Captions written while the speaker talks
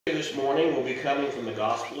This morning will be coming from the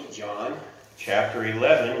Gospel of John, chapter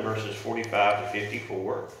 11, verses 45 to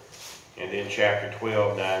 54, and then chapter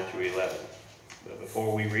 12, 9 through 11. But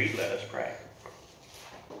before we read, let us pray.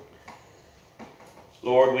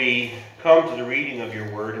 Lord, we come to the reading of your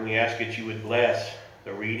word, and we ask that you would bless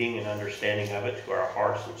the reading and understanding of it to our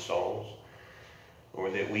hearts and souls,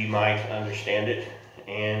 Lord, that we might understand it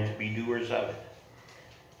and be doers of it.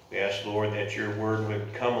 We ask, Lord, that your word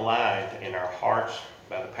would come alive in our hearts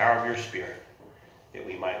by the power of your Spirit, that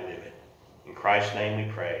we might live it. In Christ's name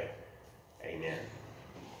we pray. Amen.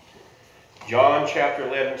 John chapter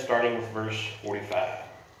 11, starting with verse 45.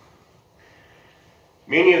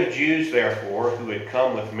 Many of the Jews, therefore, who had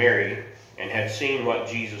come with Mary and had seen what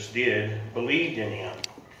Jesus did, believed in him.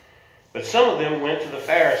 But some of them went to the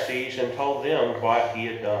Pharisees and told them what he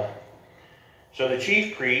had done. So the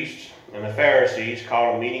chief priests and the Pharisees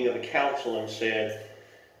called a meeting of the council and said,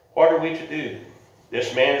 "What are we to do?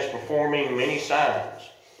 This man is performing many signs.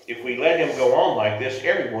 If we let him go on like this,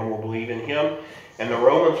 everyone will believe in him, and the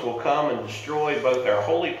Romans will come and destroy both our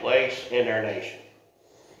holy place and our nation."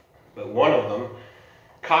 But one of them,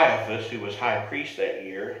 Caiaphas, who was high priest that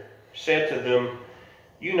year, said to them,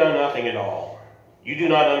 "You know nothing at all. You do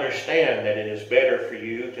not understand that it is better for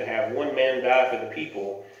you to have one man die for the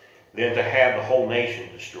people than to have the whole nation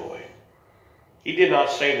destroyed." He did not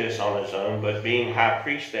say this on his own, but being high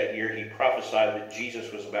priest that year, he prophesied that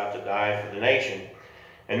Jesus was about to die for the nation,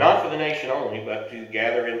 and not for the nation only, but to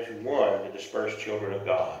gather into one the dispersed children of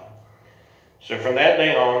God. So from that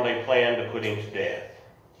day on, they planned to put him to death.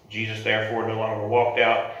 Jesus therefore no longer walked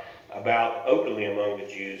out about openly among the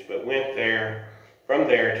Jews, but went from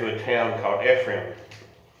there to a town called Ephraim,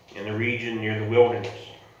 in the region near the wilderness,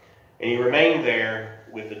 and he remained there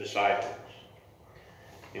with the disciples.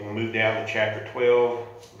 And we'll move down to chapter 12,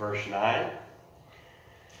 verse 9.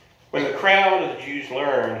 When the crowd of the Jews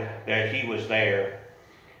learned that he was there,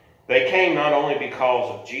 they came not only because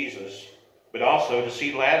of Jesus, but also to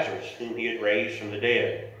see Lazarus, whom he had raised from the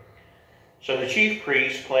dead. So the chief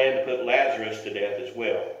priests planned to put Lazarus to death as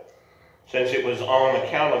well, since it was on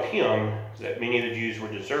account of him that many of the Jews were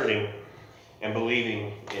deserting and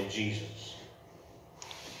believing in Jesus.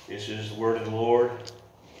 This is the word of the Lord.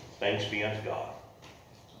 Thanks be unto God.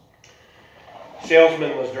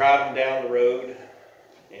 Salesman was driving down the road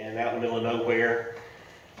and out in the middle of nowhere,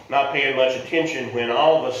 not paying much attention, when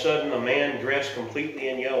all of a sudden a man dressed completely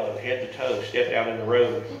in yellow, head to toe, stepped out in the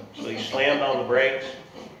road. So he slammed on the brakes,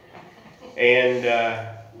 and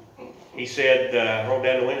he said, rolled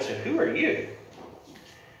down the window and said, "Who are you?"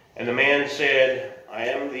 And the man said, "I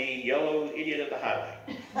am the yellow idiot of the highway,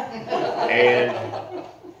 and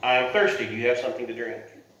I am thirsty. Do you have something to drink?"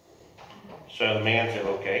 So the man said,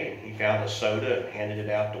 "Okay," and he found a soda and handed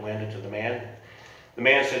it out the window to the man. The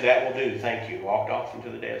man said, "That will do, thank you," walked off into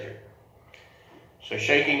the desert. So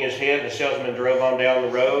shaking his head, the salesman drove on down the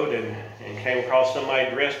road and came across somebody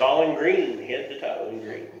dressed all in green, head to toe in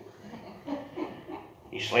green.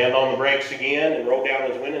 He slammed on the brakes again and rolled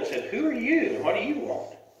down his window and said, "Who are you and what do you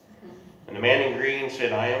want?" And the man in green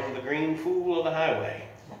said, "I am the green fool of the highway,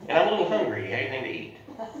 and I'm a little hungry. You have anything to eat?"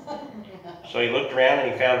 So he looked around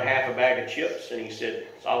and he found half a bag of chips, and he said,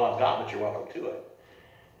 "It's all I've got, but you're welcome to it."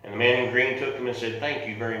 And the man in green took them and said, "Thank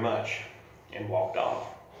you very much," and walked off.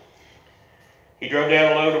 He drove down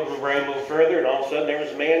the road a little further, and all of a sudden there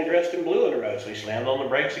was a man dressed in blue in the road, so he slammed on the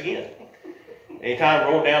brakes again. Anytime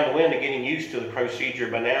rolled down the window, getting used to the procedure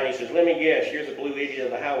by now, he says, "Let me guess, you're the blue idiot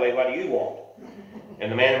of the highway, what do you want?"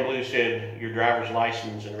 And the man in blue said, "Your driver's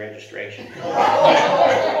license and registration."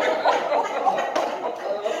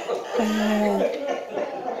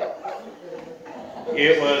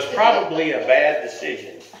 It was probably a bad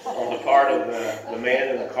decision on the part of the man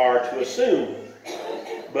in the car to assume.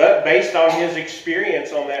 But based on his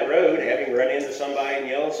experience on that road, having run into somebody in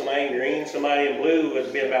yellow, somebody in green, somebody in blue,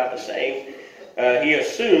 would be about the same, he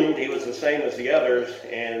assumed he was the same as the others,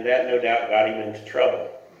 and that no doubt got him into trouble.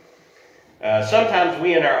 Sometimes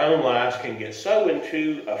we in our own lives can get so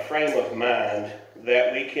into a frame of mind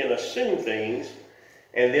that we can assume things,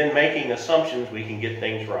 and then making assumptions we can get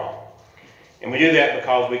things wrong. And we do that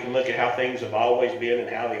because we can look at how things have always been and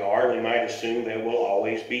how they are, and we might assume they will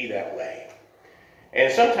always be that way.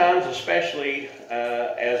 And sometimes, especially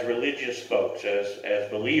as religious folks, as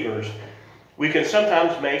believers, we can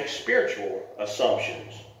sometimes make spiritual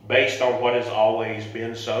assumptions based on what has always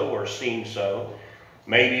been so or seemed so,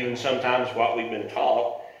 maybe even sometimes what we've been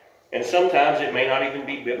taught. And sometimes it may not even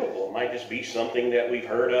be biblical. It might just be something that we've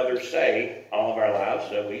heard others say all of our lives,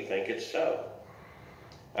 so we think it's so.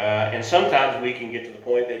 And sometimes we can get to the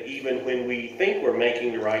point that even when we think we're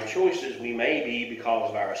making the right choices, we may be, because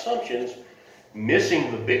of our assumptions,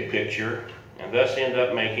 missing the big picture, and thus end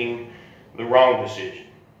up making the wrong decision.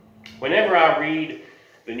 Whenever I read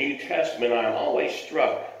the New Testament, I'm always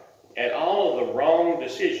struck at all of the wrong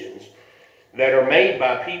decisions that are made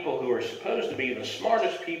by people who are supposed to be the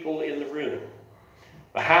smartest people in the room.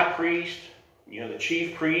 The high priest, the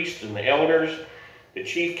chief priests and the elders, the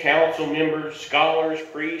chief council members, scholars,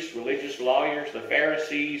 priests, religious lawyers, the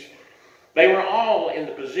Pharisees, they were all in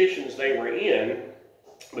the positions they were in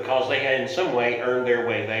because they had in some way earned their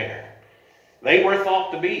way there. They were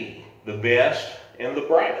thought to be the best and the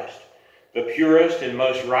brightest, the purest and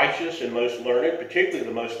most righteous and most learned, particularly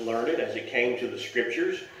the most learned as it came to the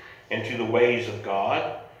scriptures and to the ways of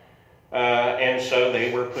God. And so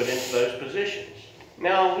they were put into those positions.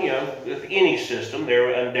 Now, with any system, there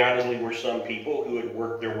undoubtedly were some people who had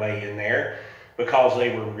worked their way in there because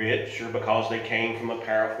they were rich or because they came from a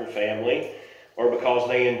powerful family or because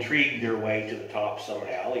they intrigued their way to the top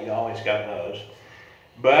somehow. You always got those.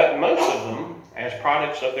 But most of them, as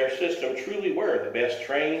products of their system, truly were the best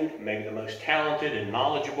trained, maybe the most talented and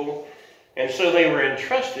knowledgeable. And so they were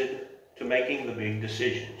entrusted to making the big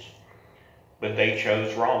decisions. But they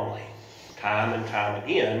chose wrongly, time and time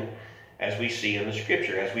again, as we see in the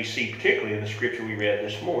scripture, as we see particularly in the scripture we read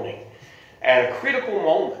this morning. At a critical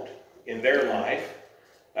moment in their life,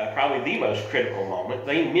 probably the most critical moment,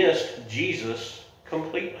 they missed Jesus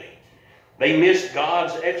completely. They missed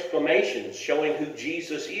God's exclamations showing who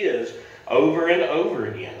Jesus is over and over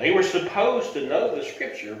again. They were supposed to know the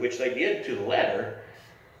scripture, which they did to the letter,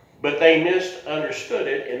 but they misunderstood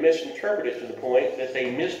it and misinterpreted it to the point that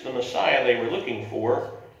they missed the Messiah they were looking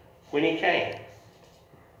for when he came.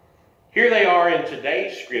 Here they are in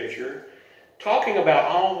today's scripture talking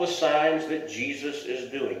about all the signs that Jesus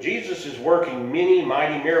is doing. Jesus is working many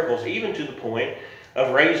mighty miracles, even to the point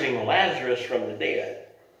of raising Lazarus from the dead.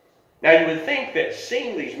 Now you would think that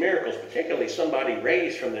seeing these miracles, particularly somebody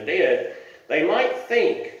raised from the dead, they might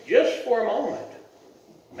think just for a moment,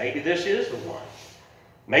 maybe this is the one.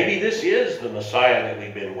 Maybe this is the Messiah that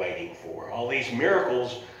we've been waiting for. All these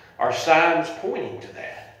miracles are signs pointing to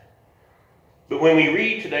that. But when we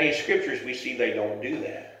read today's scriptures, we see they don't do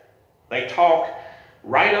that. They talk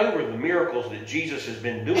right over the miracles that Jesus has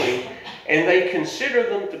been doing, and they consider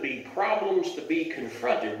them to be problems to be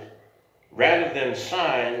confronted rather than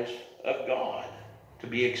signs of God to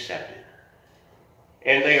be accepted.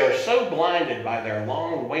 And they are so blinded by their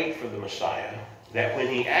long wait for the Messiah that when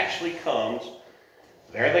he actually comes,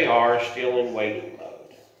 there they are still in waiting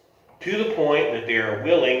mode, to the point that they are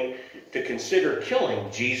willing to consider killing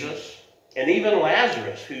Jesus and even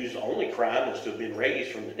Lazarus, whose only crime was to have been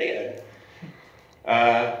raised from the dead,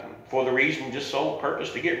 for the reason, just sole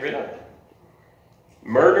purpose, to get rid of them.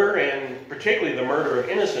 Murder, and particularly the murder of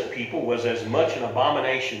innocent people, was as much an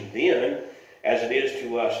abomination then as it is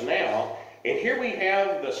to us now. And here we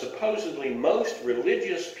have the supposedly most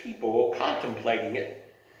religious people contemplating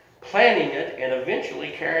it, planning it, and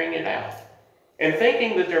eventually carrying it out, and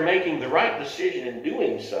thinking that they're making the right decision in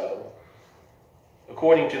doing so,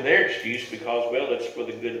 according to their excuse, because, well, it's for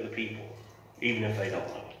the good of the people, even if they don't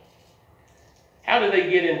know it. How did they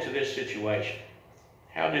get into this situation?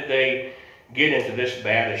 How did they get into this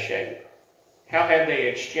bad a shape? How had they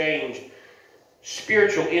exchanged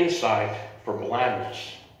spiritual insight for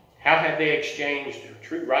blindness? How had they exchanged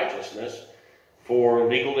true righteousness for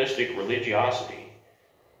legalistic religiosity?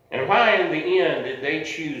 And why, in the end, did they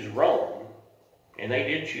choose Rome? And they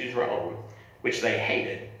did choose Rome, which they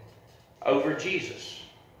hated, over Jesus.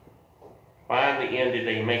 Why in the end did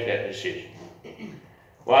they make that decision?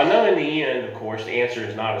 Well, I know in the end, of course, the answer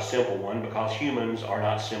is not a simple one, because humans are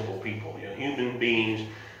not simple people. Human beings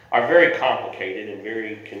are very complicated and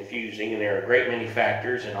very confusing, and there are a great many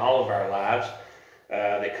factors in all of our lives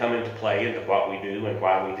that come into play into what we do and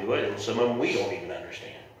why we do it, and some of them we don't even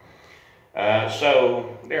understand.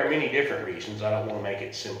 So there are many different reasons. I don't want to make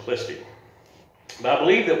it simplistic. But I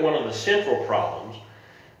believe that one of the central problems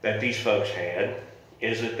that these folks had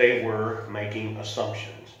is that they were making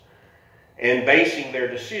assumptions and basing their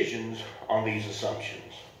decisions on these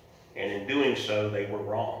assumptions. And in doing so, they were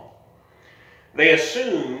wrong. They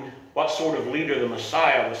assumed what sort of leader the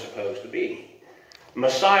Messiah was supposed to be. The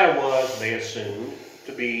Messiah was, they assumed,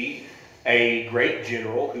 to be a great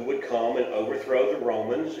general who would come and overthrow the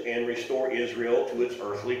Romans and restore Israel to its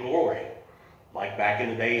earthly glory, like back in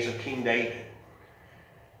the days of King David.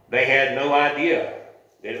 They had no idea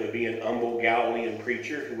that it would be an humble Galilean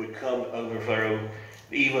preacher who would come to overthrow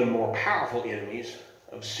the even more powerful enemies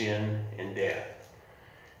of sin and death.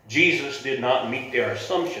 Jesus did not meet their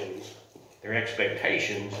assumptions, their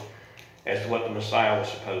expectations, as to what the Messiah was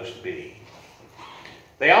supposed to be.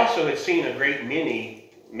 They also had seen a great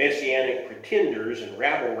many messianic pretenders and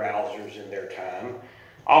rabble-rousers in their time,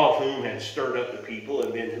 all of whom had stirred up the people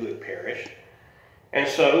and then who had perished. And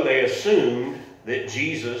so they assumed that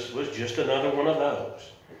Jesus was just another one of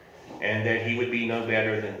those, and that he would be no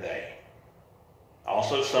better than they.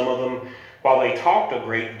 Also, some of them, while they talked a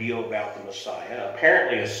great deal about the Messiah,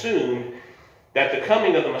 apparently assumed that the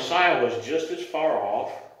coming of the Messiah was just as far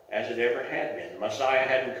off as it ever had been. The Messiah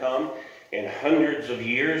hadn't come in hundreds of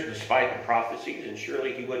years, despite the prophecies, and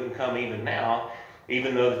surely he wouldn't come even now,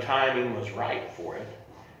 even though the timing was right for it.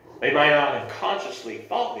 They might not have consciously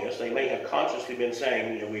thought this. They may have consciously been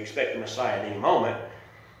saying, we expect the Messiah at any moment,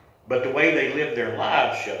 but the way they lived their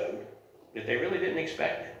lives showed that they really didn't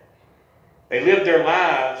expect it. They lived their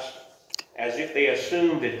lives as if they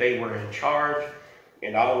assumed that they were in charge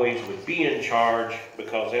and always would be in charge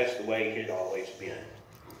because that's the way it had always been.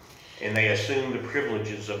 And they assumed the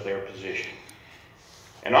privileges of their position.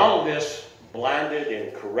 And all of this blinded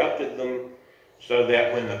and corrupted them so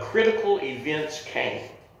that when the critical events came,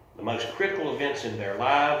 the most critical events in their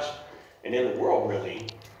lives and in the world really,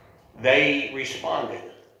 they responded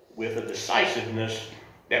with a decisiveness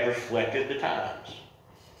that reflected the times,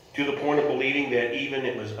 to the point of believing that even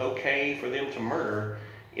it was okay for them to murder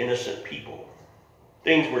innocent people.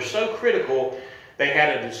 Things were so critical, they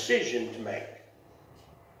had a decision to make.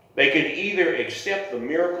 They could either accept the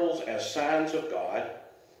miracles as signs of God,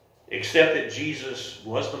 accept that Jesus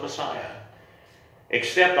was the Messiah,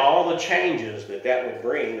 accept all the changes that would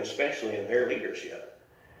bring, especially in their leadership,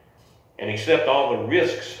 and accept all the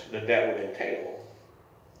risks that would entail,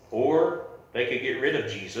 or they could get rid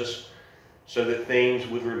of Jesus so that things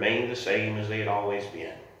would remain the same as they had always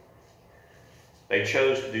been. They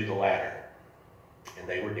chose to do the latter, and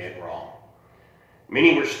they were dead wrong.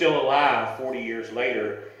 Many were still alive 40 years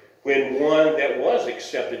later when one that was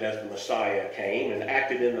accepted as the Messiah came and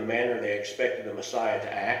acted in the manner they expected the Messiah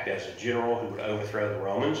to act, as a general who would overthrow the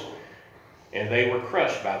Romans, and they were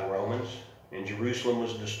crushed by the Romans, and Jerusalem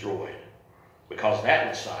was destroyed because that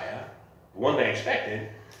Messiah, the one they expected,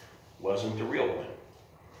 wasn't the real one.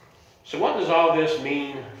 So what does all this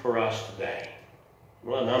mean for us today?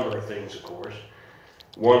 Well, a number of things, of course.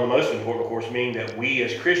 One, the most important, of course, meaning that we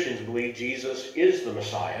as Christians believe Jesus is the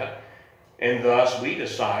Messiah, and thus we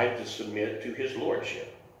decide to submit to his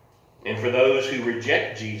lordship. And for those who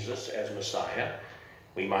reject Jesus as Messiah,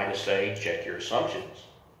 we might say, check your assumptions.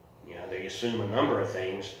 They assume a number of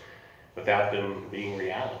things without them being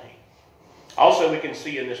reality. Also, we can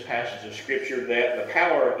see in this passage of Scripture that the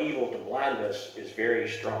power of evil to blind us is very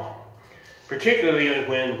strong, particularly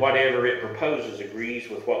when whatever it proposes agrees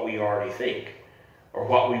with what we already think or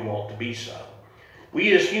what we want to be so.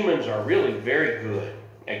 We as humans are really very good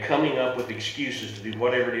at coming up with excuses to do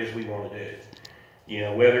whatever it is we want to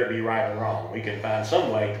do. Whether it be right or wrong, we can find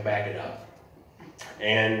some way to back it up.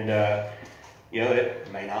 And,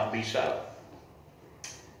 it may not be so.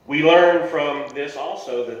 We learn from this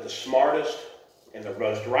also that the smartest and the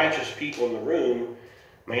most righteous people in the room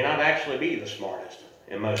may not actually be the smartest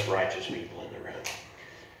and most righteous people in the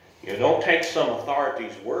room. Don't take some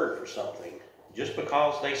authority's word for something just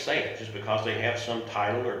because they say it, just because they have some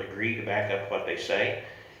title or degree to back up what they say.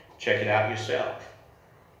 Check it out yourself.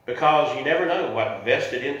 Because you never know what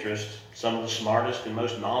vested interest some of the smartest and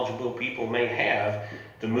most knowledgeable people may have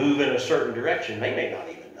to move in a certain direction. They may not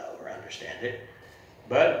even know or understand it.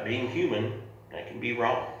 But being human, they can be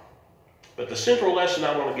wrong. But the central lesson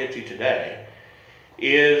I want to get to today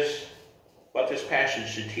is what this passage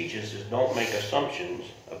should teach us is don't make assumptions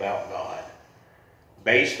about God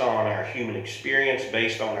based on our human experience,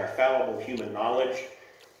 based on our fallible human knowledge,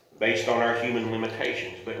 based on our human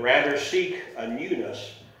limitations, but rather seek a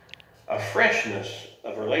newness, a freshness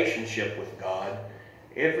of relationship with God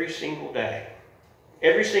every single day.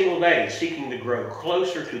 Every single day, seeking to grow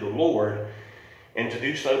closer to the Lord, and to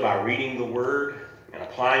do so by reading the Word and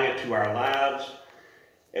applying it to our lives,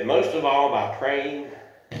 and most of all by praying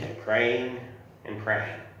and praying and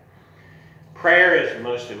praying. Prayer is the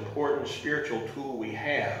most important spiritual tool we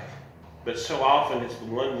have, but so often it's the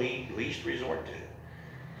one we least resort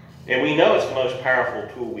to. And we know it's the most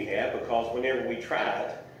powerful tool we have because whenever we try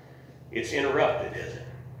it, it's interrupted, isn't it?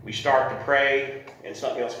 We start to pray and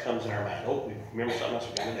something else comes in our mind. Oh, we remember something else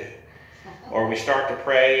we're going to do. Or we start to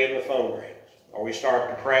pray and the phone rings. Or we start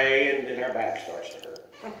to pray and then our back starts to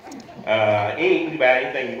hurt. You can do about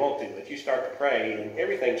anything you want to, but you start to pray and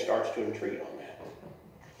everything starts to intrude on that.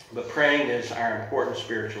 But praying is our important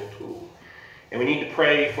spiritual tool. And we need to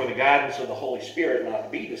pray for the guidance of the Holy Spirit not to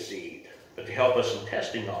be deceived, but to help us in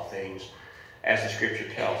testing all things as the Scripture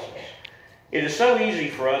tells us. It is so easy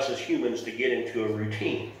for us as humans to get into a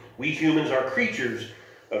routine. We humans are creatures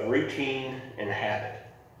of routine and habit.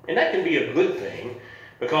 And that can be a good thing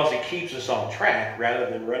because it keeps us on track rather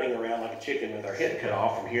than running around like a chicken with our head cut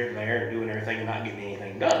off from here to there and doing everything and not getting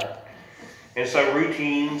anything done. And so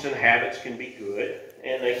routines and habits can be good,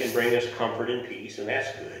 and they can bring us comfort and peace, and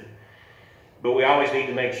that's good. But we always need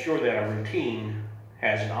to make sure that our routine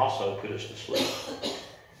hasn't also put us to sleep.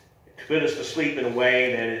 To put us to sleep in a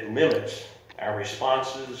way that it limits our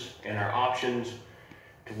responses and our options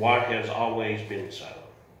to what has always been so.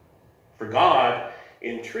 For God,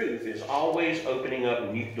 in truth, is always opening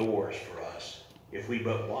up new doors for us if we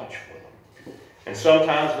but watch for them. And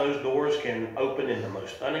sometimes those doors can open in the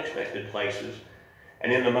most unexpected places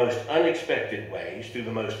and in the most unexpected ways through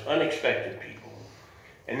the most unexpected people.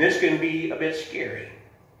 And this can be a bit scary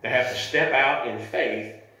to have to step out in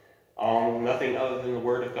faith on nothing other than the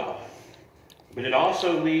Word of God. But it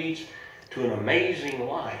also leads to an amazing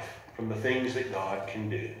life from the things that God can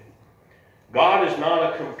do. God is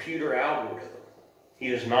not a computer algorithm. He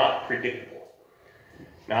is not predictable.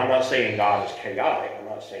 Now, I'm not saying God is chaotic. I'm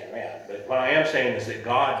not saying that. But what I am saying is that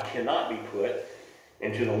God cannot be put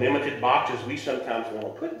into the limited boxes we sometimes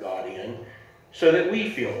want to put God in so that we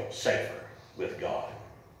feel safer with God.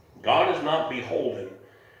 God is not beholden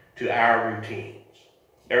to our routines.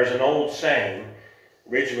 There's an old saying,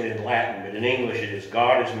 originally in Latin, but in English it is,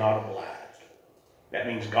 God is not obliged. That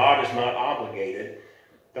means God is not obligated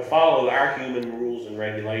to follow our human rules and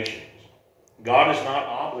regulations. God is not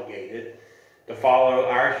obligated to follow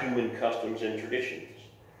our human customs and traditions.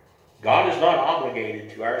 God is not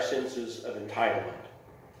obligated to our senses of entitlement.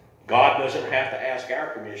 God doesn't have to ask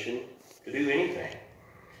our permission to do anything.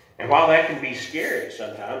 And while that can be scary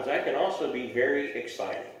sometimes, that can also be very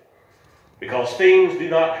exciting. Because things do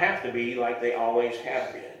not have to be like they always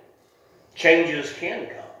have been. Changes can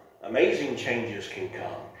come. Amazing changes can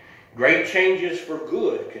come. Great changes for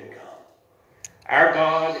good can come. Our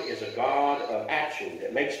God is a God of action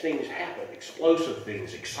that makes things happen, explosive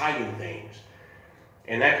things, exciting things.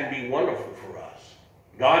 And that can be wonderful for us.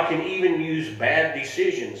 God can even use bad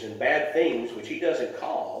decisions and bad things, which He doesn't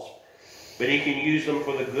cause, but He can use them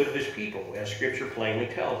for the good of His people, as Scripture plainly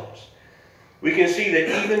tells us. We can see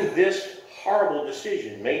that even this horrible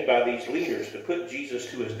decision made by these leaders to put Jesus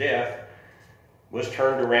to His death was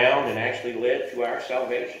turned around and actually led to our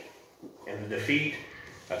salvation and the defeat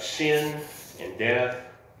of sin and death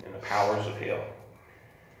and the powers of hell.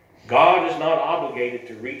 God is not obligated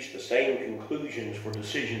to reach the same conclusions for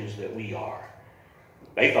decisions that we are.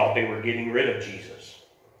 They thought they were getting rid of Jesus.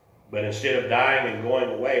 But instead of dying and going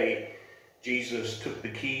away, Jesus took the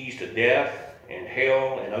keys to death and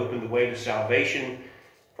hell and opened the way to salvation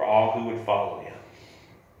for all who would follow Him.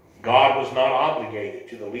 God was not obligated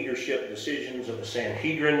to the leadership decisions of the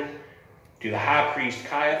Sanhedrin, to the high priest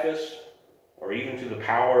Caiaphas, or even to the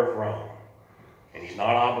power of Rome. And He's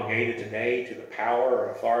not obligated today to the power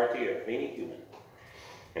or authority of any human.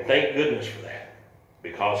 And thank goodness for that,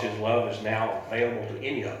 because His love is now available to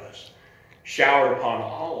any of us, showered upon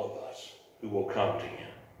all of us who will come to Him.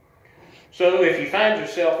 So if you find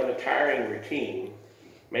yourself in a tiring routine,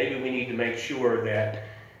 maybe we need to make sure that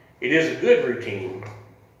it is a good routine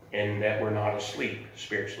and that we're not asleep,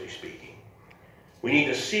 spiritually speaking. We need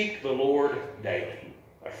to seek the Lord daily,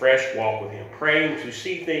 a fresh walk with Him, praying to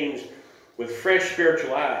see things with fresh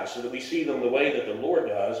spiritual eyes so that we see them the way that the Lord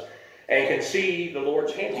does and can see the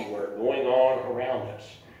Lord's handiwork going on around us.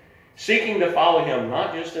 Seeking to follow Him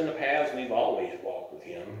not just in the paths we've always walked with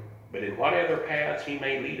Him, but in whatever paths He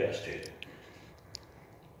may lead us to.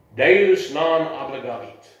 Deus non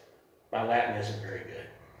obligavit. My Latin isn't very good.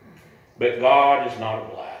 But God is not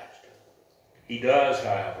obliged. He does,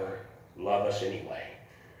 however, love us anyway.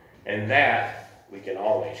 And that we can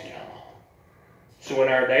always count on. So in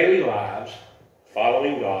our daily lives,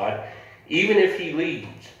 following God, even if He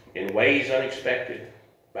leads in ways unexpected,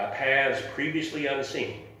 by paths previously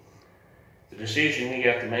unseen, the decision we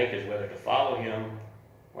have to make is whether to follow Him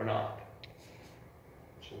or not.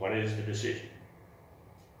 So what is the decision?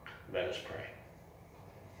 Let us pray.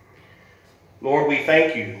 Lord, we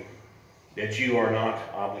thank You that You are not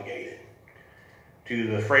obligated to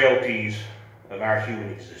the frailties of our human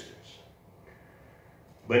existence,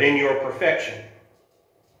 but in Your perfection,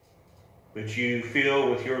 which You fill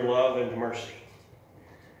with Your love and mercy,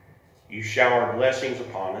 You shower blessings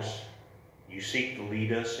upon us. You seek to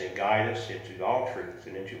lead us and guide us into all truth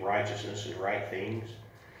and into righteousness and right things.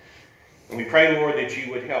 And we pray, Lord, that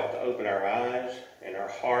You would help to open our eyes and our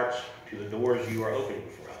hearts to the doors You are opening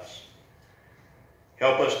for us.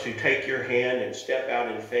 Help us to take Your hand and step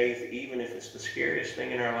out in faith, even if it's the scariest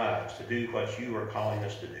thing in our lives, to do what You are calling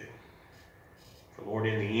us to do. For, Lord,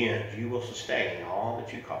 in the end, You will sustain all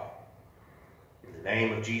that You call. In the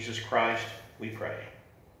name of Jesus Christ, we pray.